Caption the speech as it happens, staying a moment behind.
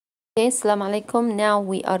Assalamu alaikum. Now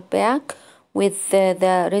we are back with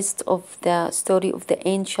the rest of the story of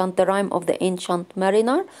the rhyme of the ancient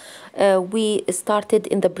mariner. We started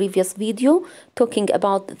in the previous video talking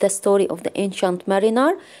about the story of the ancient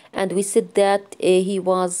mariner, and we said that he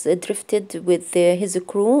was drifted with his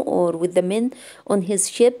crew or with the men on his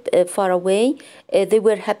ship far away. They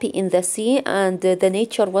were happy in the sea, and the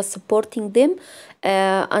nature was supporting them.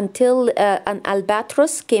 Until an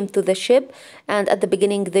albatross came to the ship, and at the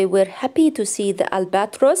beginning they were happy to see the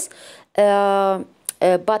albatross,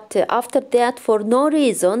 but after that, for no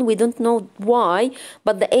reason, we don't know why,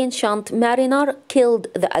 but the ancient mariner killed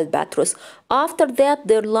the albatross. After that,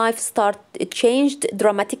 their life changed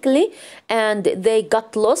dramatically, and they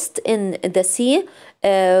got lost in the sea.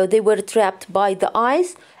 They were trapped by the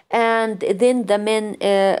ice. And then the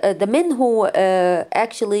men who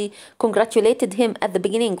actually congratulated him at the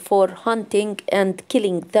beginning for hunting and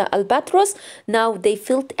killing the albatross, now they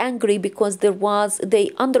felt angry because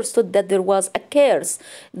they understood that there was a curse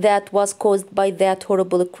that was caused by that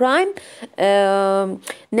horrible crime.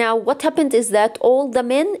 Now what happened is that all the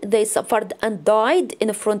men, they suffered and died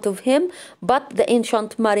in front of him, but the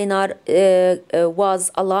ancient mariner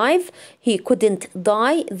was alive. He couldn't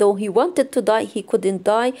die, though he wanted to die, he couldn't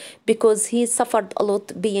die, because he suffered a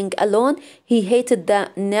lot being alone. He hated the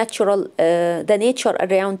nature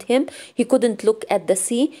around him. He couldn't look at the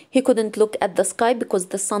sea. He couldn't look at the sky because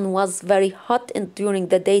the sun was very hot during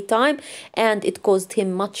the daytime, and it caused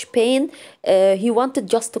him much pain. He wanted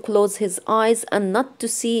just to close his eyes and not to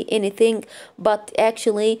see anything, but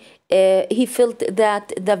actually he felt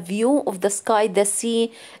that the view of the sky, the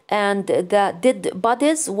sea, and the dead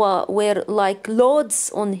bodies were like loads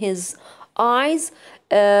on his eyes.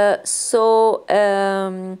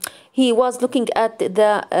 He was looking at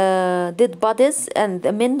the dead bodies and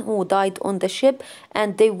the men who died on the ship,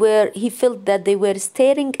 and he felt that they were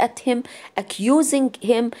staring at him, accusing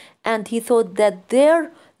him, and he thought that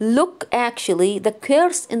their look, actually, the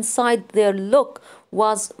curse inside their look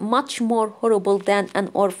was much more horrible than an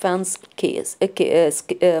orphan's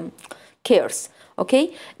curse.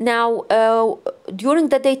 Okay, now during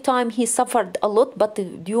the daytime he suffered a lot, but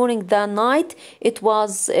during the night it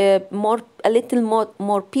was a little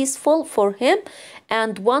more peaceful for him.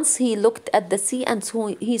 And once he looked at the sea, and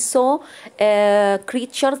so he saw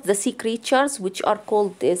the sea creatures, which are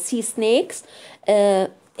called sea snakes.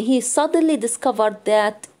 He suddenly discovered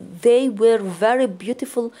that they were very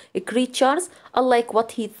beautiful creatures, unlike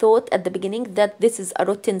what he thought at the beginning, that this is a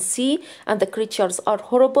rotten sea and the creatures are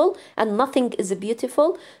horrible and nothing is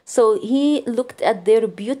beautiful. So he looked at their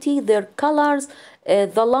beauty, their colors,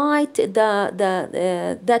 the light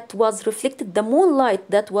that was reflected, the moonlight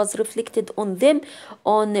that was reflected on them,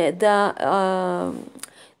 on the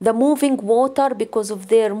moving water because of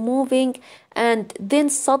their moving. And then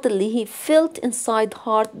suddenly he felt inside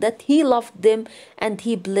heart that he loved them and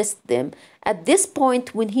he blessed them. At this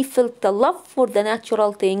point, when he felt the love for the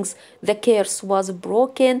natural things, the curse was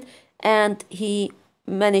broken and he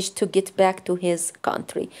managed to get back to his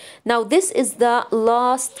country. Now this is the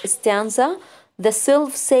last stanza. The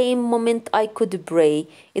self-same moment I could pray.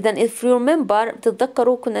 إذن if you remember,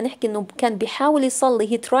 تتذكروا كنا نحكي إنه كان بيحاول يصلي.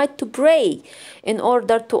 He tried to pray in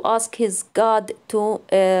order to ask his God to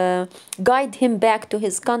guide him back to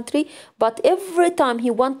his country. But every time he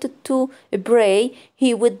wanted to pray,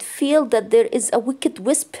 he would feel that there is a wicked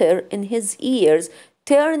whisper in his ears,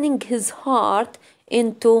 turning his heart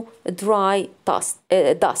into dry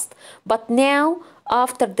dust. But now,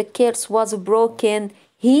 after the curse was broken,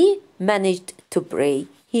 he managed to pray.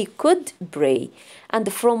 He could pray.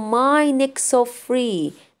 And from my neck so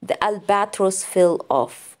free, the albatross fell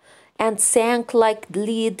off and sank like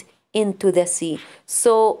lead into the sea.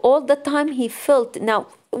 So all the time he felt, now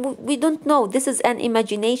we don't know, this is an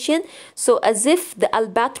imagination, so as if the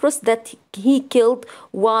albatross that he killed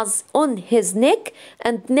was on his neck,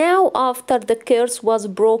 and now after the curse was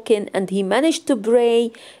broken and he managed to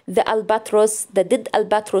pray, the dead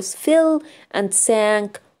albatross fell and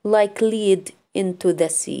sank like lead into the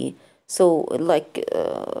sea. So like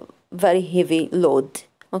very heavy load.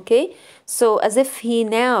 Okay, so as if he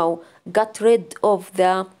now got rid of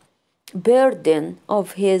the burden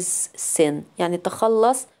of his sin. يعني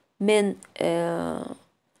تخلص من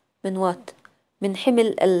what? من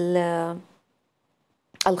حمل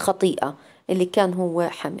الخطيئة اللي كان هو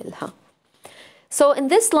حملها. So in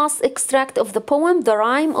this last extract of the poem, the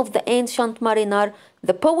rhyme of the ancient mariner,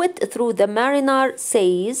 the poet through the mariner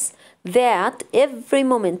says that every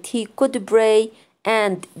moment he could pray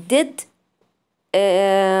and did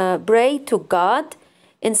pray to God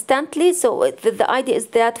instantly. So the idea is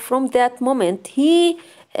that from that moment he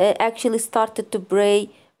actually started to pray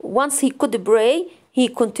once he could pray, he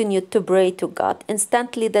continued to pray to God.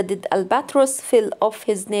 Instantly the dead albatross fell off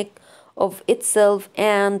his neck of itself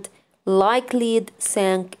and like lead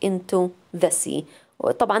sank into the sea.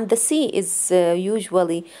 طبعا the sea is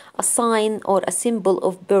usually a sign or a symbol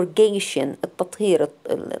of purgation, التطهير.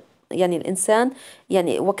 يعني الإنسان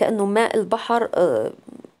يعني وكأنه ماء البحر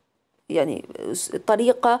يعني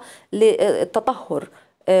طريقة للتطهر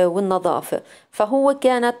والنظافة، فهو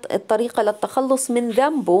كانت الطريقة للتخلص من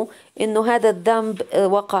ذنبه إنه هذا الذنب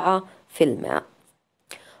وقع في الماء.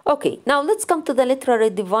 Okay, now let's come to the literary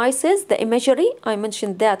devices, the imagery. I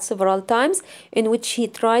mentioned that several times, in which he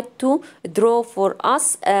tried to draw for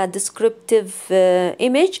us a descriptive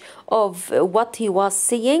image of what he was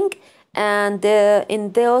seeing. And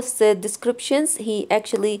in those descriptions, he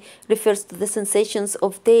actually refers to the sensations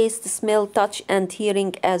of taste, smell, touch, and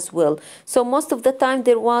hearing as well. So most of the time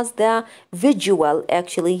there was the visual,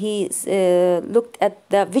 actually. He looked at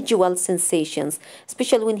the visual sensations,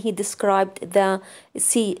 especially when he described the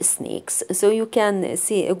sea snakes. So you can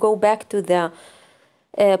go back to the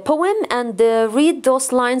poem and read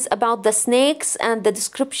those lines about the snakes and the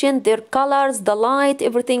description, their colors, the light,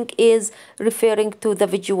 everything is referring to the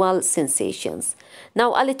visual sensations.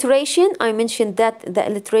 Now alliteration, I mentioned that the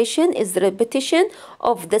alliteration is the repetition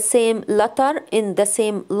of the same letter in the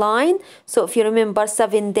same line. So if you remember,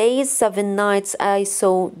 7 days, 7 nights I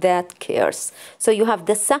saw that curse. So you have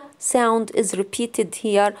the sa sound is repeated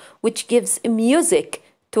here, which gives music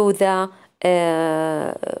to the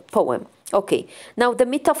poem. Okay, now the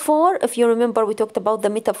metaphor, if you remember, we talked about the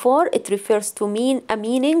metaphor. It refers to a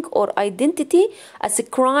meaning or identity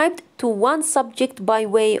ascribed to one subject by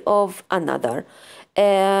way of another.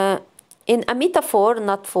 In a metaphor,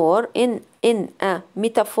 in a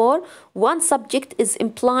metaphor, one subject is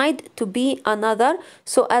implied to be another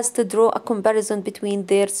so as to draw a comparison between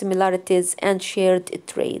their similarities and shared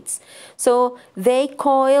traits. So they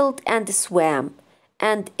coiled and swam,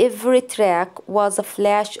 and every track was a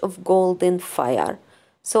flash of golden fire.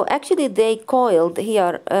 So actually they coiled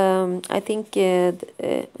here, I think in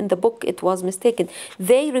the book it was mistaken.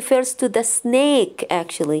 They refers to the snake,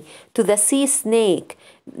 actually, to the sea snake,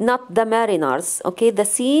 not the mariners, okay, the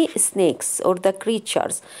sea snakes or the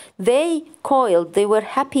creatures. They coiled, they were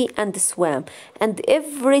happy and swam, and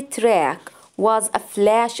every track was a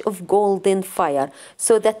flash of golden fire.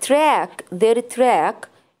 So the track, their track,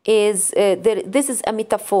 this is a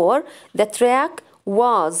metaphor. The track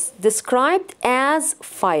was described as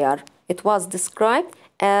fire. It was described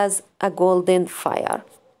as a golden fire.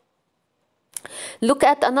 Look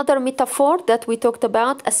at another metaphor that we talked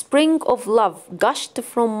about. A spring of love gushed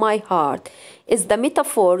from my heart is the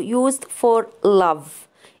metaphor used for love.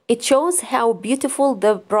 It shows how beautiful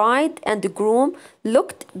the bride and the groom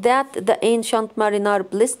looked, that the ancient mariner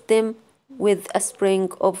blessed them with a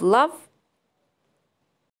spring of love.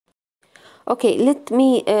 Okay, let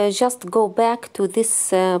me just go back to this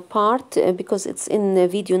part because it's in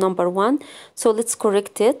video number 1. So let's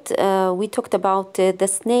correct it. We talked about the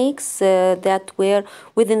snakes that were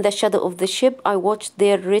within the shadow of the ship. I watched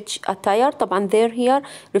their rich attire. طبعا there here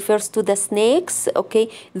refers to the snakes. Okay,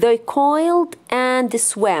 they coiled and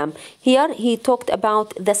swam. Here he talked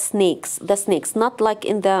about the snakes. The snakes, not like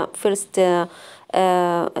in the first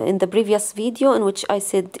in the previous video in which I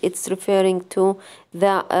said it's referring to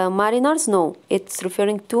the mariners. No, it's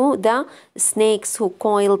referring to the snakes who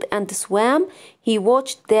coiled and swam. He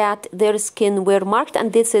watched that their skin were marked,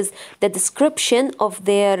 and this is the description of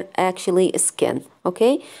their actually skin.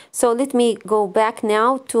 Okay, so let me go back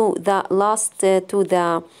now to the last to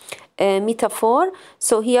the metaphor.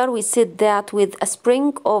 So here we said that with a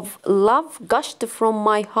spring of love gushed from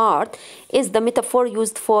my heart is the metaphor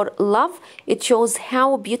used for love. It shows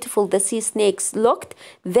how beautiful the sea snakes looked,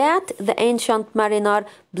 that the ancient mariner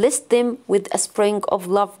blessed them with a spring of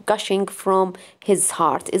love gushing from his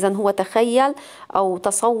heart. إذا هو تخيل أو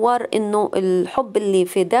تصور إنه الحب اللي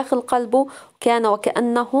في داخل قلبه كان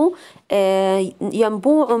وكأنه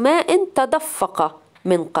ينبوع ماء تدفق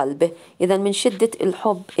من قلبه. إذا من شدة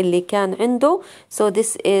الحب اللي كان عنده. So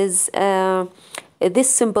this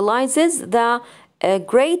symbolizes the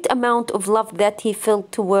great amount of love that he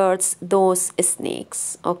felt towards those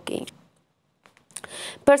snakes. Okay.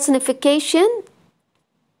 Personification.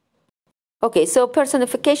 Okay, so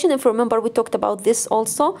personification, if you remember, we talked about this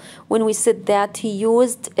also when we said that he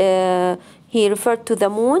referred to the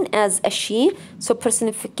moon as a she. So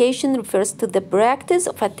personification refers to the practice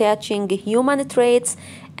of attaching human traits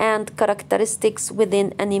and characteristics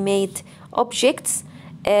within animate objects,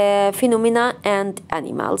 phenomena, and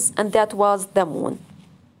animals. And that was the moon.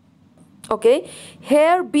 Okay,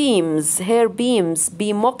 her beams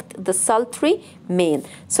bemocked the sultry main.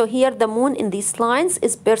 So here the moon in these lines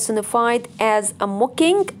is personified as a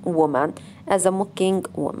mocking woman, as a mocking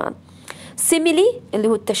woman. Simile اللي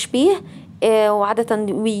هو التشبيه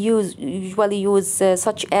وعادة we usually use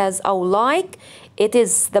such as أو like. It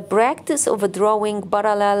is the practice of drawing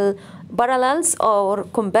parallels or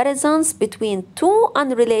comparisons between two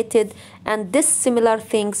unrelated and dissimilar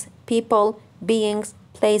things, people, beings,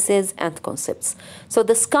 places, and concepts. So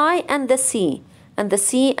the sky and the sea, and the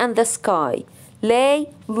sea and the sky lay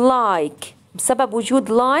like. بسبب وجود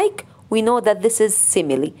like, we know that this is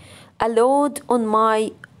simile. A load on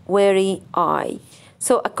my weary eye.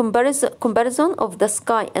 So a comparison of the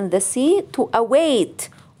sky and the sea to a weight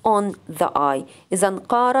on the eye. إذا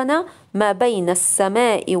قارن ما بين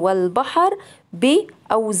السماء والبحر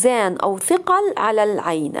بأوزان أو ثقل على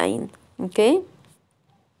العينين. Okay.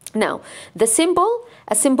 Now, a symbol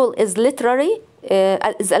is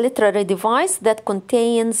is a literary device that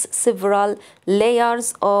contains several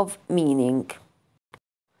layers of meaning.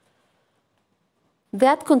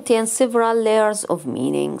 That contains several layers of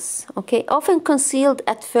meanings, okay, often concealed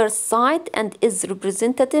at first sight and is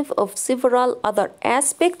representative of several other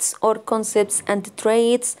aspects or concepts and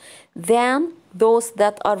traits than those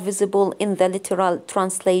that are visible in the literal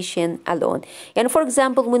translation alone. And for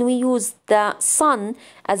example, when we use the sun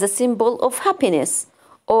as a symbol of happiness,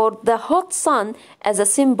 or the hot sun as a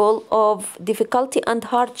symbol of difficulty and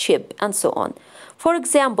hardship, and so on. For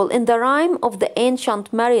example, in the rhyme of the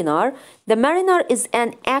Ancient Mariner, the mariner is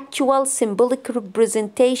an actual symbolic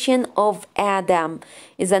representation of Adam.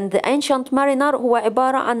 إذن the Ancient Mariner هو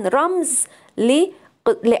عبارة عن رمز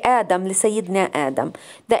لآدم, لسيدنا آدم.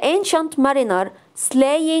 The Ancient Mariner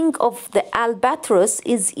slaying of the albatross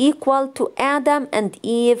is equal to Adam and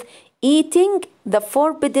Eve eating the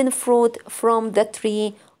forbidden fruit from the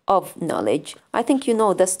tree of knowledge. I think you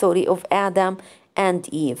know the story of Adam and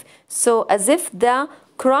Eve. So as if the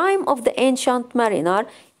crime of the Ancient Mariner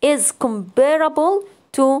is comparable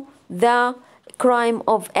to the crime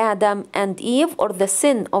of Adam and Eve, or the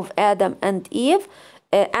sin of Adam and Eve.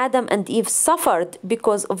 Adam and Eve suffered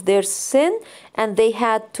because of their sin, and they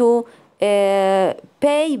had to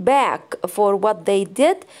pay back for what they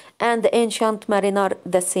did, and the Ancient Mariner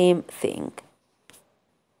the same thing.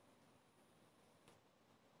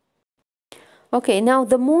 Okay, now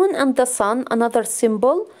the moon and the sun, another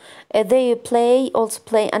symbol. They also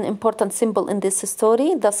play an important symbol in this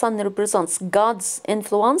story. The sun represents God's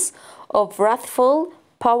influence of wrathful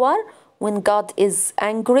power when God is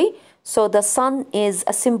angry. So the sun is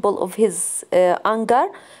a symbol of his anger.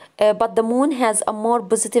 But the moon has a more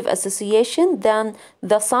positive association than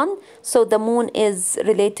the sun. So the moon is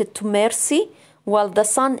related to mercy, while the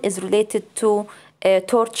sun is related to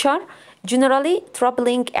torture. Generally,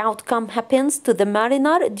 troubling outcome happens to the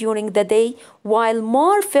mariner during the day, while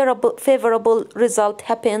more favorable result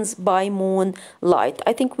happens by moonlight.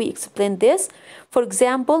 I think we explained this. For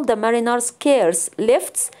example, the mariner's cares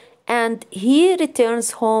lifts and he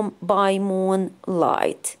returns home by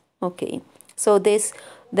moonlight. Okay, so the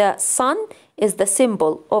sun is the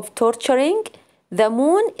symbol of torturing. The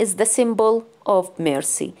moon is the symbol of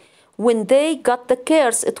mercy. When they got the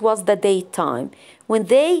curse, it was the daytime. When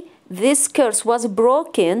this curse was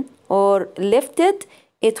broken or lifted,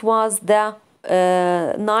 it was the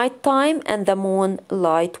night time, and the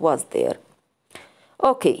moonlight was there.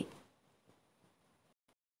 Okay.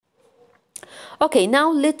 Okay, now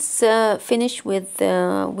let's finish with,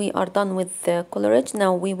 we are done with Coleridge.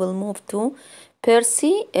 Now we will move to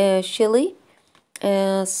Percy Shelley,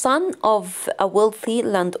 son of a wealthy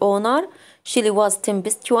landowner. Shelley was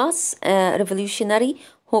tempestuous, revolutionary,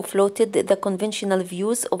 who floated the conventional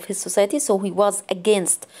views of his society. So he was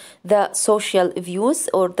against the social views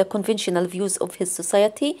or the conventional views of his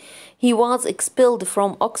society. He was expelled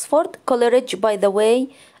from Oxford. Coleridge, by the way,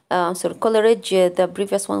 Coleridge, the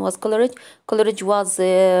previous one was Coleridge. Coleridge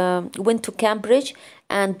went to Cambridge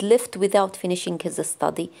and left without finishing his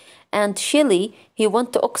study. And Shelley, he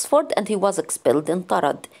went to Oxford and he was expelled,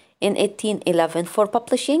 انطرد, in 1811 for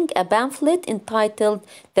publishing a pamphlet entitled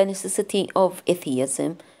The Necessity of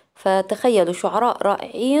Atheism. فتخيلوا شعراء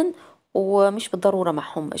رائعين ومش بالضرورة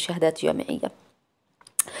معهم شهادات جامعية.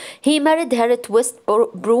 He married Harriet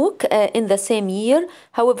Westbrook in the same year.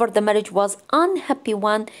 However, the marriage was an unhappy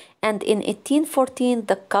one, and in 1814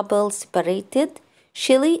 the couple separated.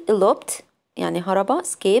 Shelley eloped, يعني هرب,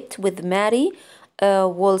 escaped with Mary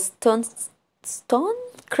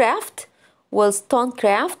Wollstonecraft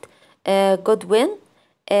Godwin,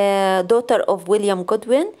 daughter of William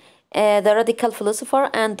Godwin, the radical philosopher,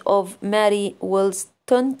 and of Mary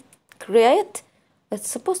Wollstonecraft, It's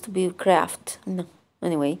supposed to be craft. No.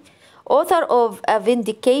 Anyway. Author of A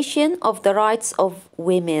Vindication of the Rights of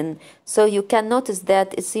Women. So you can notice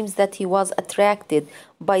that it seems that he was attracted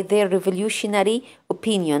by their revolutionary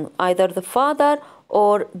opinion, either the father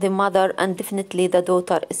or the mother, and definitely the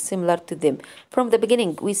daughter is similar to them. From the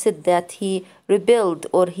beginning, we said that he rebelled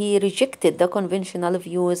or he rejected the conventional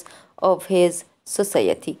views of his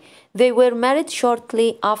society. They were married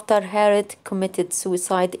shortly after Harriet committed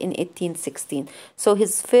suicide in 1816. So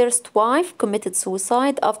his first wife committed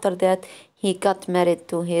suicide. After that, he got married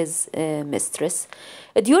to his mistress.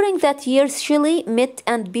 During that year, Shelley met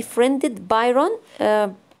and befriended Byron.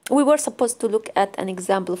 We were supposed to look at an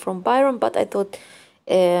example from Byron, but I thought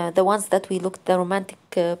the ones that we looked, the romantic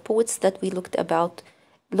poets that we looked at,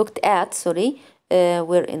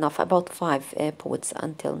 were enough, about 5 poets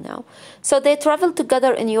until now. So they traveled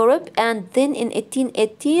together in Europe, and then in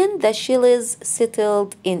 1818, the Shelleys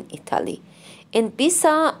settled in Italy. In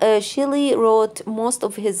Pisa, Shelley wrote most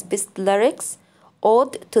of his best lyrics: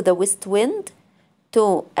 Ode to the West Wind,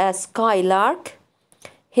 To a Skylark,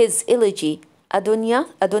 his elegy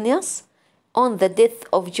Adonias, on the death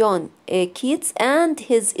of John Keats, and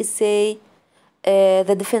his essay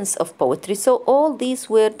The Defense of Poetry. So all these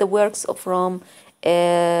were the works from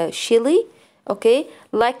Shelley. Okay,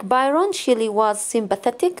 like Byron, Shelley was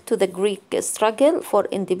sympathetic to the Greek struggle for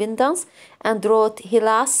independence and wrote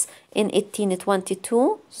Hellas in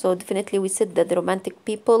 1822. So definitely we said that the romantic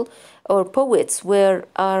people or poets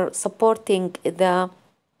are supporting the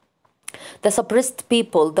suppressed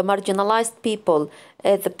people, the marginalized people,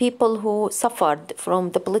 the people who suffered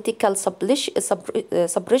from the political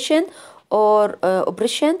suppression or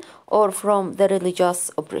oppression, or from the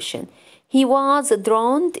religious oppression. He was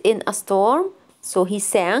drowned in a storm, so he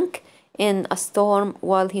sank in a storm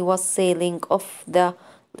while he was sailing off the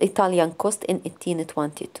Italian coast in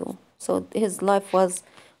 1822. So his life was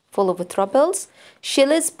full of troubles.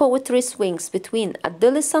 Shelley's poetry swings between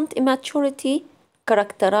adolescent immaturity,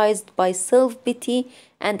 characterized by self-pity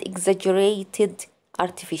and exaggerated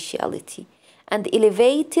artificiality, and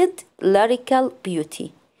elevated lyrical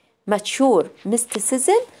beauty, mature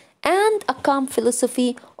mysticism, and a calm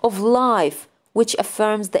philosophy of life which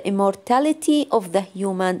affirms the immortality of the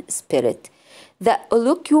human spirit. The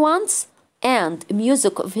eloquence and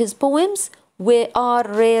music of his poems are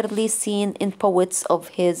rarely seen in poets of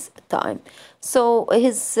his time. So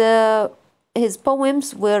his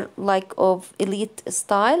poems were like of elite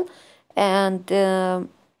style, and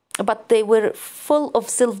but they were full of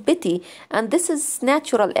self-pity, and this is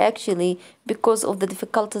natural actually because of the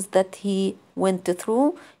difficulties that he went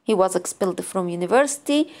through. He was expelled from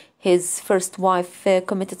university. His first wife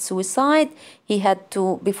committed suicide. He had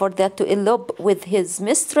to, before that, to elope with his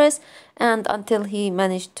mistress, and until he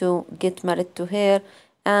managed to get married to her,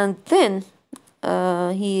 and then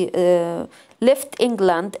he left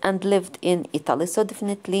England and lived in Italy. So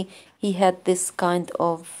definitely he had this kind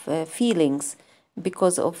of feelings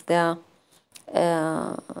because of the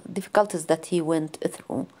difficulties that he went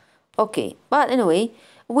through. Okay, but anyway,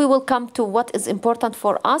 we will come to what is important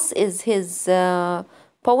for us is his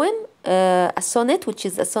poem, a sonnet, which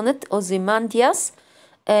is a sonnet, Ozymandias.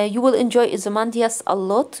 You will enjoy Ozymandias a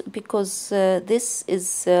lot because this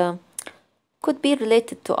is could be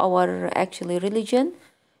related to our actually religion,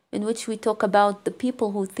 in which we talk about the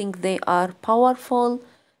people who think they are powerful,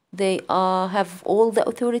 they have all the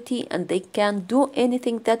authority and they can do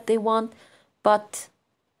anything that they want, but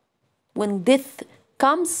when death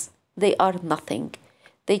comes, they are nothing.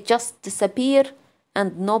 They just disappear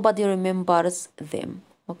and nobody remembers them.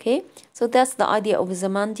 Okay, so that's the idea of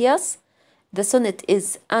Ozymandias. The sonnet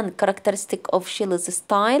is uncharacteristic of Shelley's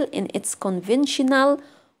style in its conventional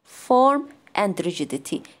form and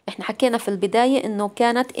rigidity. احنا حكينا في البداية انه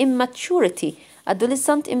كانت immaturity,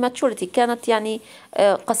 adolescent immaturity، كانت يعني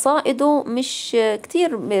قصائده مش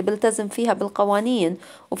كتير بلتزم فيها بالقوانين،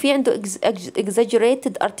 وفي عنده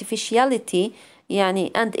exaggerated artificiality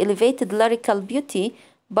يعني and elevated lyrical beauty,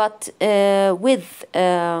 but with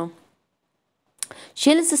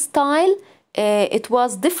Shelley's style it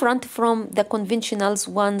was different from the conventional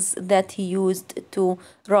ones that he used to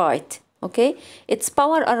write. Okay, its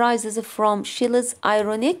power arises from Shelley's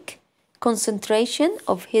ironic concentration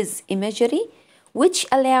of his imagery, which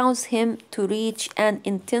allows him to reach an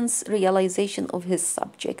intense realization of his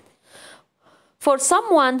subject. For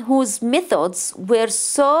someone whose methods were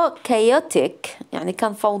so chaotic, يعني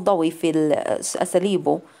كان فوضوي في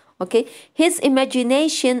أساليبه, okay, his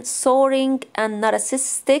imagination soaring and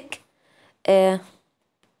narcissistic.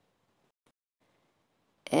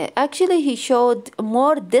 Actually, he showed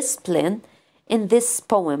more discipline in this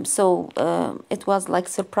poem. So it was like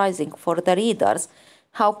surprising for the readers.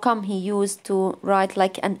 How come he used to write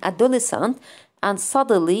like an adolescent, and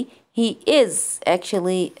suddenly he is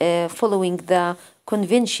actually following the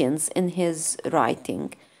conventions in his writing?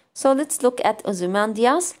 So let's look at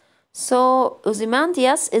Ozymandias. So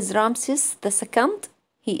Ozymandias is Ramses II.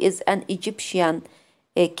 He is an Egyptian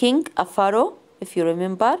king, a pharaoh, if you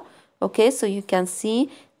remember. Okay, so you can see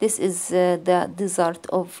this is the desert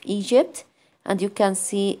of Egypt, and you can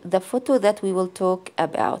see the photo that we will talk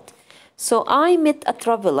about. So I met a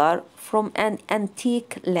traveler from an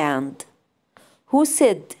antique land who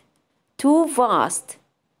said, two vast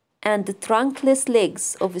and trunkless legs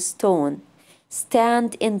of stone stand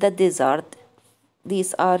in the desert.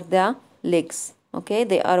 These are the legs, okay?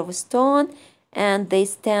 They are of stone and they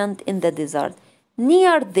stand in the desert.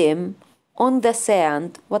 Near them on the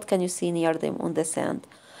sand, what can you see near them on the sand?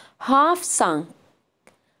 Half sunk,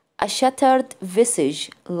 a shattered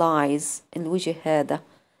visage lies. الوجه هذا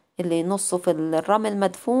اللي نصه في الرمل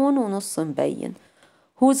مدفون ونص مبين.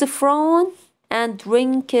 Whose frown and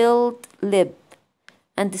wrinkled lip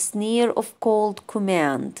and sneer of cold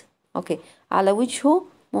command. اوكي، على وجهه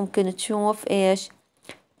ممكن تشوف ايش؟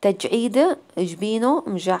 تجعيده، جبينه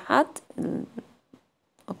مجعد.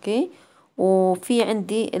 اوكي، وفي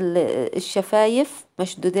عندي الشفايف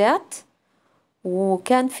مشدودات،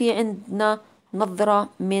 وكان في عندنا نظرة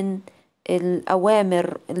من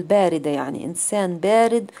الأوامر الباردة، يعني إنسان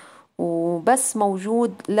بارد وبس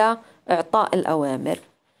موجود لإعطاء الأوامر.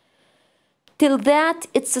 Till that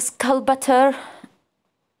its sculptor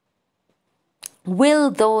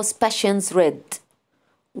will those passions rid.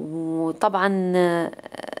 وطبعا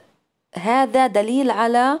هذا دليل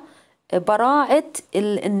على براعة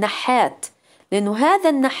النحات، لأنه هذا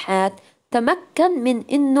النحات تمكن من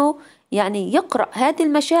أنه يعني يقرأ هذه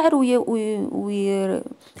المشاعر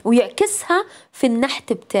ويعكسها في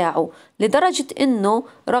النحت بتاعه، لدرجة أنه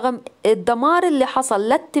رغم الدمار اللي حصل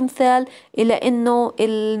للتمثال إلى أنه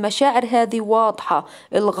المشاعر هذه واضحة،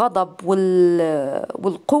 الغضب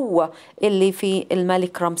والقوة اللي في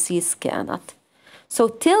الملك رمسيس كانت. So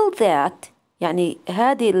till that، يعني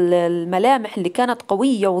هذه الملامح اللي كانت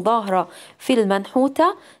قوية وظاهرة في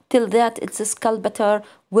المنحوتة. Till that its sculptor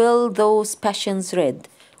will those passions rid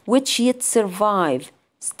which yet survive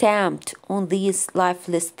stamped on these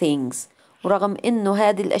lifeless things. ورغم انه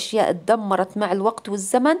هذه الاشياء اتدمرت مع الوقت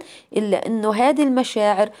والزمن، الا انه هذه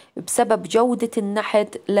المشاعر بسبب جودة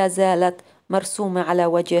النحت لا زالت مرسومة على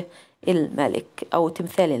وجه الملك او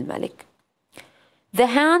تمثال الملك. The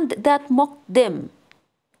hand that mocked them،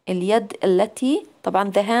 اليد التي،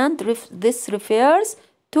 طبعا the hand this refers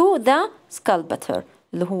to the sculptor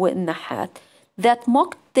اللي هو النحات. that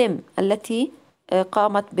mocked them التي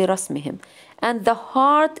قامت برسمهم. and the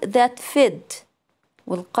heart that fed،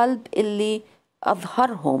 والقلب اللي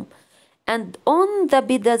أظهرهم. and on the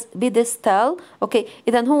pedestal. أوكي،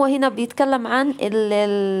 إذن هو هنا بيتكلم عن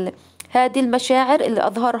هذه المشاعر اللي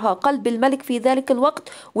أظهرها قلب الملك في ذلك الوقت،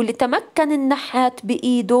 واللي تمكن النحات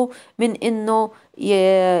بإيده من إنه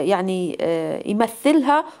يعني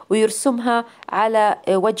يمثلها ويرسمها على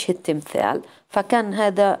وجه التمثال. فكان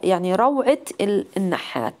هذا يعني روعة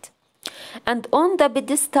النحات. and on the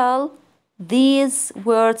pedestal these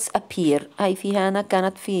words appear. هاي في هنا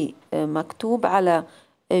كانت في مكتوب على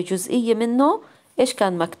جزئية منه. إيش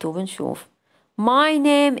كان مكتوب؟ نشوف. My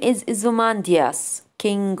name is Ozymandias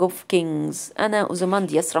King of Kings. أنا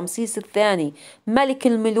أوزماندياس رمسيس الثاني ملك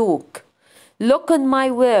الملوك. Look on my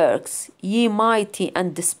works ye mighty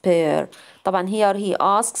and despair. طبعا here he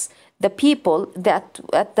asks the people that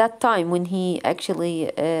at that time when he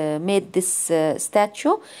actually made this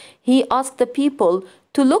statue, he asked the people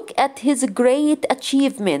to look at his great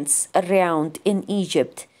achievements around in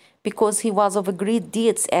Egypt, because he was of great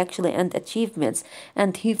deeds actually and achievements,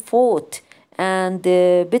 and he fought and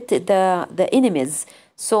beat the enemies.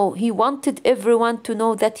 So he wanted everyone to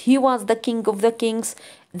know that he was the king of the kings,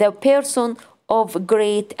 the person of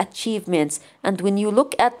great achievements. And when you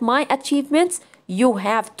look at my achievements, you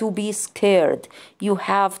have to be scared. You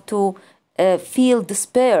have to feel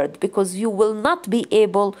despaired, because you will not be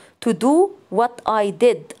able to do what I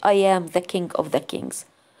did. I am the king of the kings.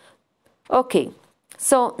 Okay,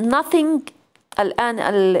 so nothing. الآن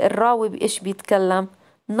الراوي بإيش بيتكلم؟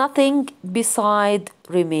 Nothing beside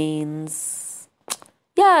remains.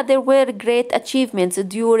 Yeah, there were great achievements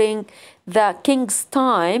during the king's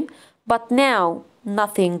time, but now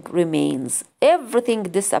nothing remains. Everything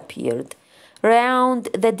disappeared. Round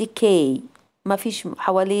the decay. ما فيش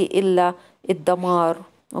حواليه إلا الدمار.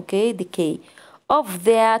 Okay, decay. Of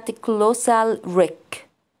that colossal wreck,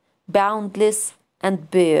 boundless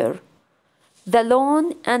and bare. The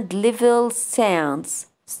lone and level sands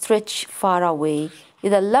stretch far away.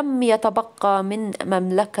 إذا لم يتبقى من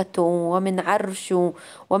مملكته ومن عرشه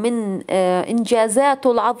ومن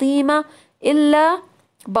إنجازاته العظيمة إلا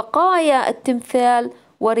بقايا التمثال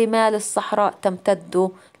ورمال الصحراء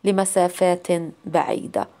تمتد لمسافات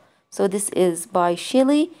بعيدة. So this is by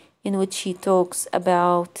Shelley, in which he talks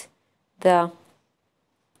about the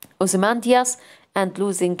Ozymandias and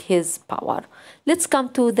losing his power. Let's come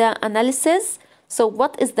to the analysis. So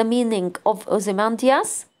what is the meaning of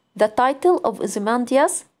Ozymandias? The title of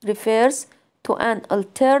Ozymandias refers to an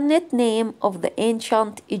alternate name of the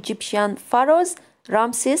ancient Egyptian pharaohs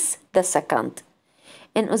Ramses II.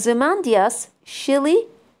 In Ozymandias, Shelley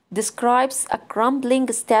describes a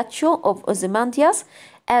crumbling statue of Ozymandias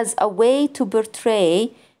as a way to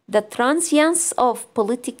portray the transience of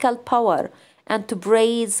political power and to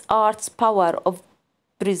praise art's power of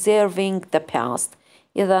preserving the past.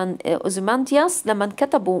 إذا أوزماندياس لما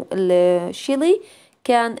كتبوا شيلي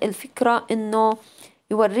كان الفكرة إنه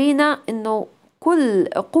يورينا إنه كل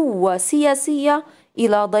قوة سياسية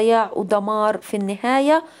إلى ضياع ودمار في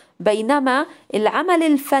النهاية، بينما العمل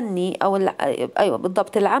الفني أيوة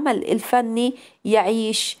بالضبط العمل الفني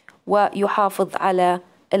يعيش ويحافظ على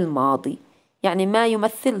الماضي. يعني ما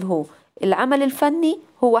يمثله العمل الفني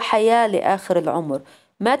هو حياة لآخر العمر،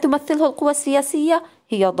 ما تمثله القوى السياسية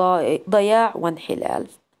هي ضياع وانحلال.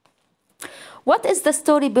 What is the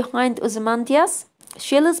story behind Ozymandias?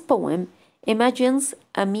 Shelley's poem imagines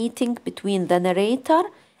a meeting between the narrator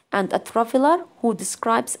and a traveler who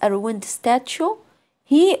describes a ruined statue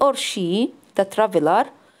he or she, the traveler,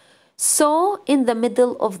 saw in the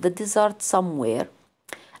middle of the desert somewhere.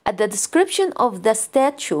 At the description of the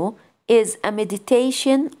statue is a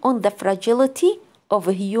meditation on the fragility of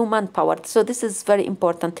human power. So this is very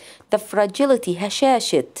important. The fragility,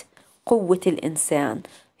 هشاشة قوة الإنسان,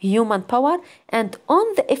 human power, and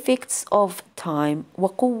on the effects of time,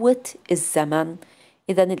 وقوة الزمن.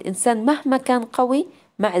 إذا الإنسان مهما كان قوي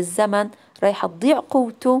مع الزمن رايح تضيع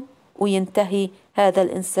قوته وينتهي هذا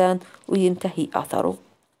الإنسان وينتهي أثره.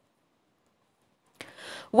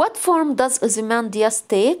 What form does Ozymandias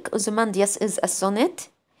take? Ozymandias is a sonnet.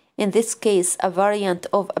 In this case, a variant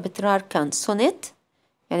of a Petrarchan sonnet,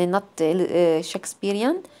 and not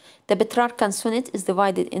Shakespearean. The Petrarchan sonnet is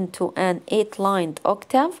divided into an 8-lined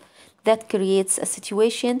octave that creates a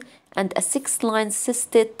situation and a 6-line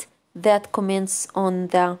sestet that comments on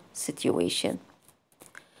the situation.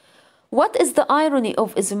 What is the irony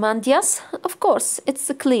of Ozymandias? Of course,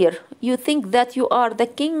 it's clear. You think that you are the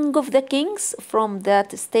king of the kings from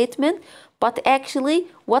that statement, but actually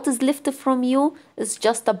what is left from you is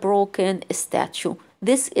just a broken statue.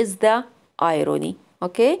 This is the irony,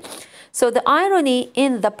 okay? So the irony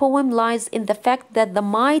in the poem lies in the fact that the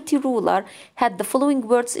mighty ruler had the following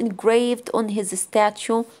words engraved on his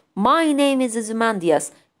statue: "My name is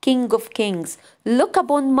Ozymandias, King of Kings. Look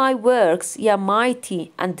upon my works, يا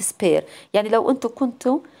mighty and despair." يعني لو أنتم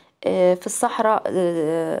كنتوا في الصحراء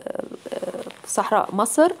في صحراء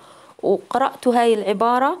مصر وقرأتوا هاي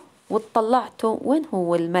العبارة وطلعتوا وين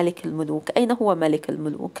هو الملك الملوك؟ أين هو ملك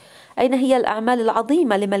الملوك؟ أين هي الأعمال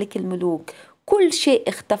العظيمة لملك الملوك؟ كل شيء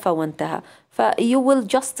اختفى وانتهى. You will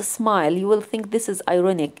just smile, you will think this is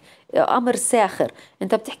ironic. أمر ساخر.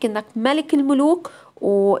 أنت بتحكي أنك ملك الملوك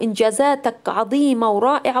وإنجازاتك عظيمة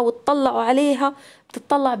ورائعة وتطلعوا عليها،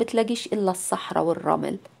 بتطلع بتلاقيش إلا الصحراء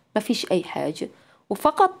والرمل، ما فيش أي حاجة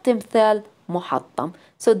وفقط تمثال محطم.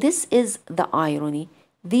 So this is the irony.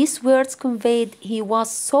 These words conveyed he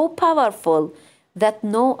was so powerful that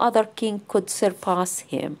no other king could surpass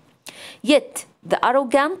him. Yet the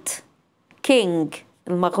arrogant king,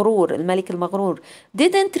 المغرور الملك المغرور,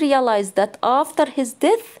 didn't realize that after his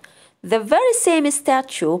death the very same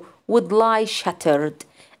statue would lie shattered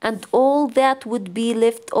and all that would be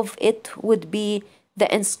left of it would be the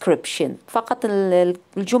inscription. فقط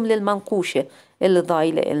الجملة المنقوشة اللي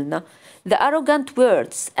ضايلة إلنا. The arrogant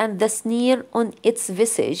words and the sneer on its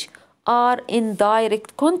visage are in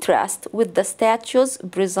direct contrast with the statue's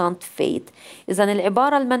present fate. إذن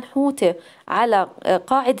العبارة المنحوتة على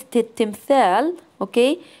قاعدة التمثال،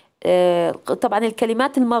 أوكي، طبعا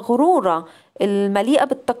الكلمات المغرورة المليئة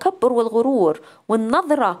بالتكبر والغرور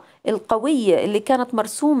والنظرة القوية اللي كانت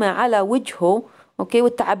مرسومة على وجهه، أوكي،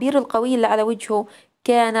 والتعابير القوية اللي على وجهه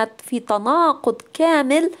كانت في تناقض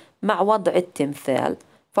كامل مع وضع التمثال.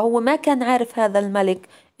 فهو ما كان عارف هذا الملك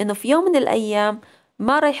إنه في يوم من الأيام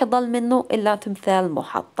ما راح يضل منه إلا تمثال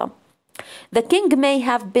محطم. The king may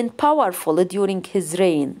have been powerful during his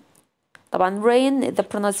reign. طبعا rain, the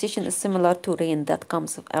pronunciation is similar to rain that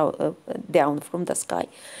comes down from the sky.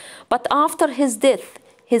 But after his death,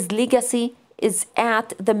 his legacy is at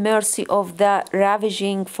the mercy of the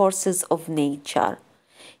ravaging forces of nature.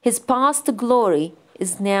 His past glory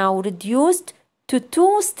is now reduced to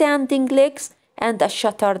 2 standing legs and a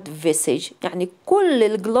shattered visage. يعني كل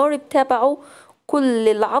الجلوري تبعه، كل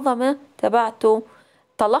العظمة تبعته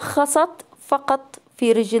تلخصت فقط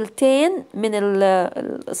في رجلتين من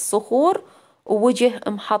الصخور ووجه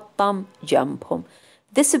محطم جنبهم.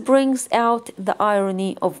 This brings out the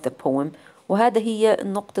irony of the poem. وهذا هي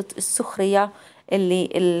نقطة السخرية اللي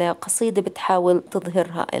القصيدة بتحاول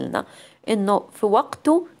تظهرها لنا، إنه في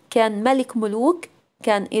وقته كان ملك ملوك،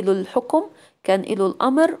 كان له الحكم، كان له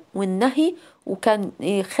الأمر والنهي، وكان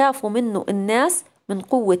يخافوا منه الناس من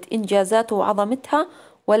قوة إنجازاته وعظمتها.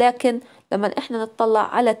 ولكن لما إحنا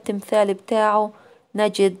نطلع على التمثال بتاعه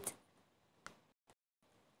نجد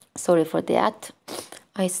sorry for that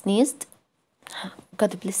I sneezed.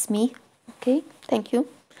 God bless me. Okay, thank you.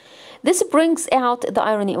 This brings out the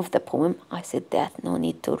irony of the poem. I said that, no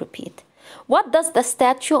need to repeat. What does the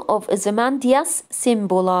statue of Ozymandias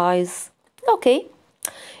symbolize? Okay.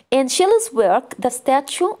 In Shelley's work, the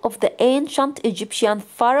statue of the ancient Egyptian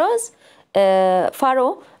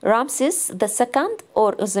pharaoh Ramses II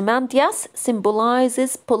or Ozymandias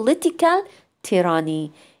symbolizes political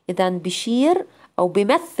tyranny. إذا بشير أو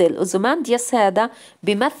بيمثل أوزماندياس، هذا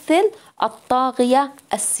بيمثل الطاغية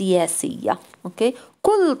السياسية. أوكي،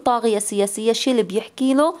 كل طاغية سياسية شو اللي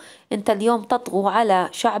بيحكي له؟ أنت اليوم تطغو على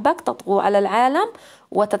شعبك، تطغو على العالم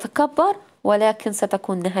وتتكبر، ولكن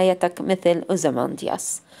ستكون نهايتك مثل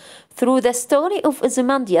أوزماندياس. Through the story of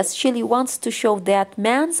Ozymandias, Shelley wants to show that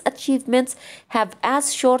man's achievements have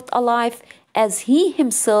as short a life as he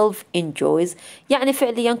himself enjoys. يعني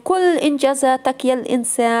فعليا كل إنجازاتك يا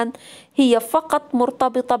الإنسان هي فقط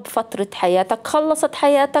مرتبطة بفترة حياتك، خلصت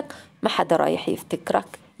حياتك ما حدا رايح يفتكرك.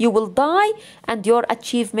 You will die and your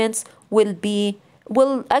achievements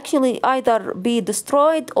will actually either be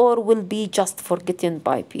destroyed or will be just forgotten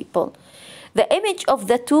by people. The image of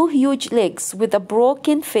the 2 huge legs with a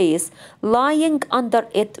broken face lying under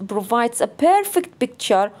it provides a perfect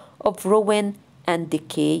picture of ruin and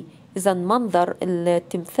decay. إذا منظر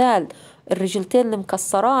التمثال، الرجلتين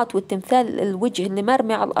المكسرات والتمثال الوجه اللي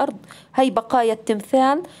مرمي على الأرض، هي بقايا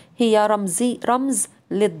التمثال، هي رمز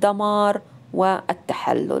للدمار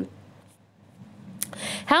والتحلل.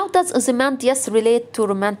 How does Ozymandias relate to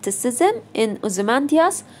romanticism? In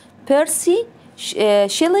Ozymandias, Percy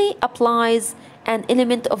Shelley applies an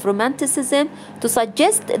element of romanticism to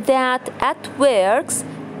suggest that artworks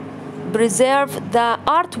preserve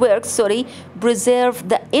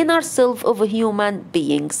the inner self of human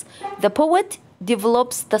beings. The poet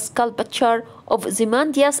develops the sculpture of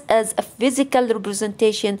Ozymandias as a physical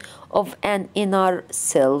representation of an inner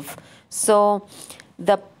self. So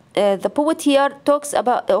the poet here talks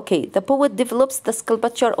about, okay, the poet develops the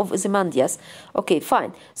sculpture of Ozymandias. Okay,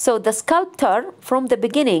 fine. So the sculptor, from the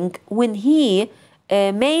beginning, when he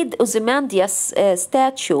made Ozymandias'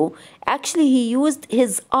 statue, actually he used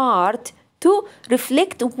his art to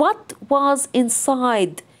reflect what was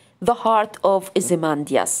inside the heart of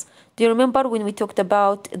Ozymandias. Do you remember when we talked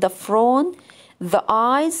about the frown, the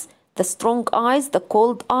eyes, the strong eyes, the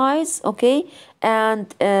cold eyes, okay? And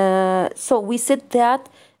so we said that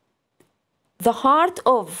the heart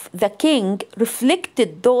of the king reflected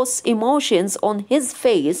those emotions on his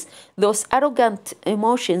face, those arrogant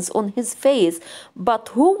emotions on his face. But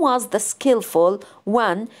who was the skillful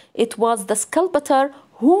one? It was the sculptor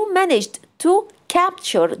who managed to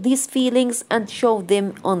capture these feelings and show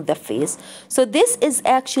them on the face. So this is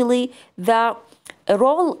actually the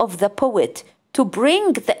role of the poet, to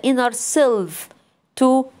bring the inner self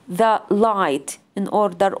to the light in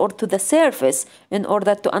order, or to the surface, in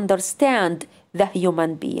order to understand the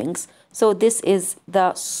human beings. So this is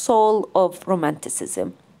the soul of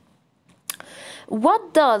romanticism.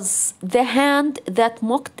 What does the hand that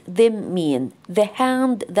mocked them mean? The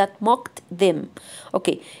hand that mocked them.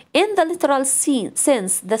 Okay, in the literal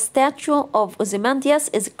sense, the statue of Ozymandias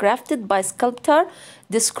is crafted by sculptor,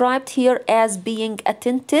 described here as being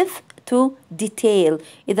attentive to detail.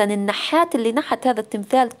 إذا النحات اللي نحت هذا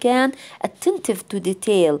التمثال كان attentive to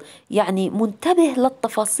detail، يعني منتبه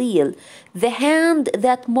للتفاصيل. The hand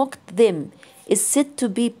that mocked them is said to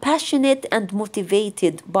be passionate and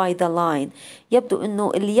motivated by the line. يبدو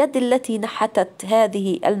أنه اليد التي نحتت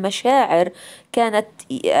هذه المشاعر كانت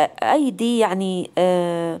أيدي يعني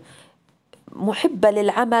محبة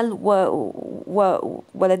للعمل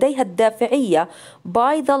ولديها الدافعية.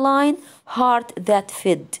 by the line, heart that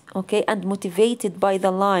fed, okay, and motivated by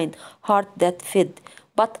the line, heart that fed.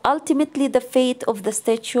 But ultimately the fate of the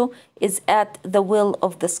statue is at the will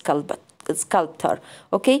of the sculptor.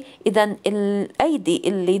 Okay, إذا الأيدي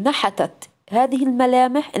اللي نحتت هذه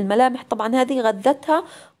الملامح طبعا هذه غذتها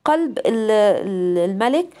قلب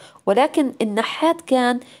الملك، ولكن النحات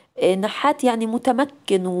كان نحات يعني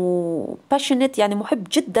متمكن وباشنت، يعني محب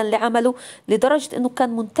جدا لعمله، لدرجة انه كان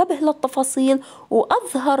منتبه للتفاصيل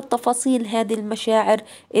واظهر تفاصيل هذه المشاعر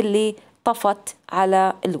اللي طفت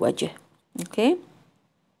على الوجه. اوكي،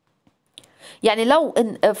 يعني لو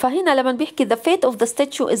فهنا لما بيحكي the fate of the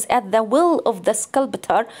statue is at the will of the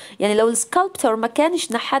sculptor، يعني لو السكالبتر ما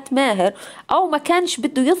كانش نحات ماهر أو ما كانش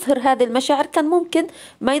بده يظهر هذه المشاعر كان ممكن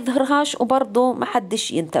ما يظهرهاش وبرضه ما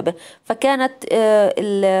حدش ينتبه. فكانت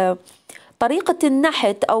طريقة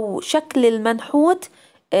النحت أو شكل المنحوت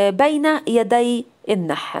بين يدي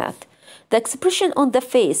النحات. The expression on the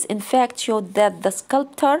face in fact showed that the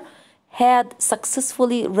sculptor had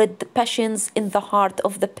successfully read the passions in the heart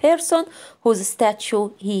of the person whose statue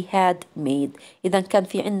he had made. إذا كان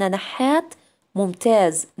في عنا نحات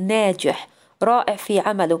ممتاز ناجح رائع في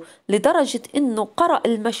عمله، لدرجة إنه قرأ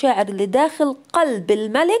المشاعر اللي داخل قلب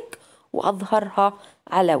الملك وأظهرها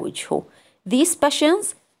على وجهه. These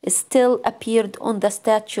passions still appeared on the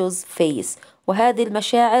statue's face. وهذه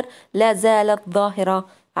المشاعر لا زالت ظاهرة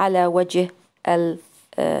على وجه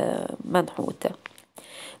المنحوت.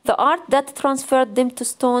 The art that transferred them to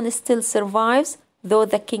stone still survives, though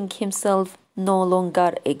the king himself no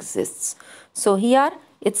longer exists. So here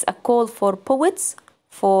it's a call for poets,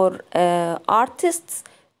 for artists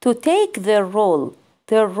to take their role,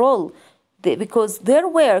 because their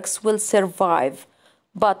works will survive.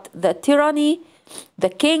 But the tyranny,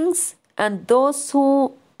 the kings, and those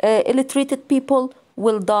who ill-treated people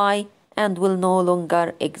will die and will no longer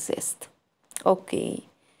exist. Okay.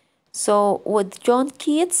 So with John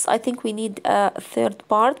Keats, I think we need a third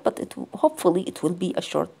part, but hopefully it will be a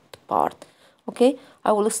short part. Okay,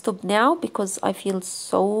 I will stop now because I feel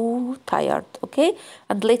so tired. Okay,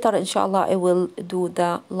 and later inshallah I will do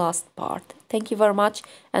the last part. Thank you very much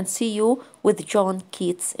and see you with John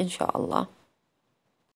Keats inshallah.